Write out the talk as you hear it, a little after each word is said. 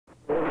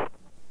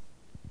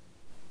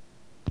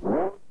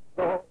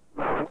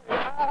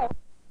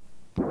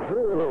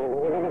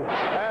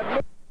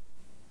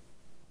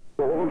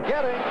And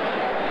getting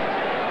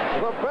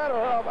the better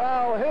of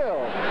Al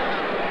Hill.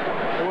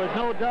 There was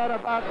no doubt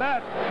about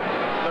that.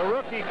 The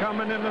rookie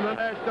coming into the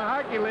National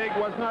Hockey League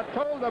was not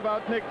told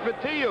about Nick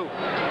Fotiu,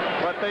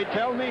 but they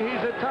tell me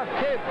he's a tough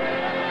kid.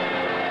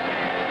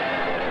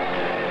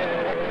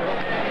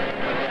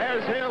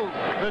 There's Hill.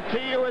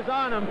 Fotiu is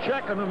on him,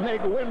 checking him. They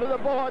go into the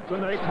boards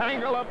and they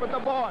tangle up at the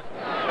board.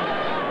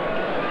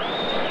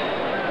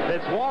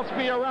 It's waltz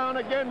me around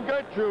again,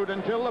 Gertrude,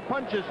 until the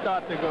punches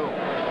start to go.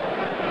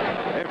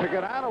 If you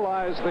can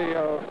analyze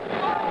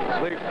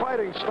the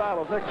fighting style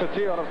of Nick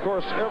Fotiu, and of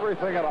course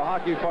everything in a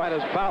hockey fight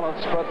is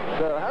balanced, but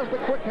has the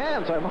quick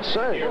hands, I must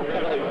say.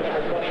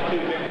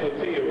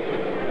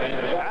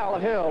 Al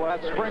Hill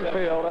at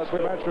Springfield, as we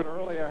mentioned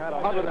earlier, had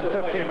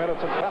 115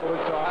 minutes of penalty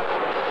shot.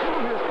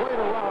 His played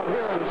around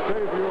here in his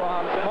debut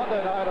on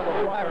Monday night of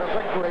a 5-0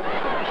 victory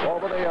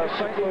over the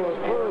St. Louis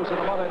Blues in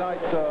the Monday night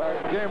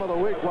game of the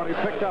week when he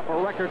picked up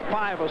a record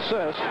 5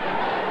 assists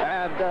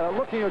and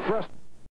looking aggressive.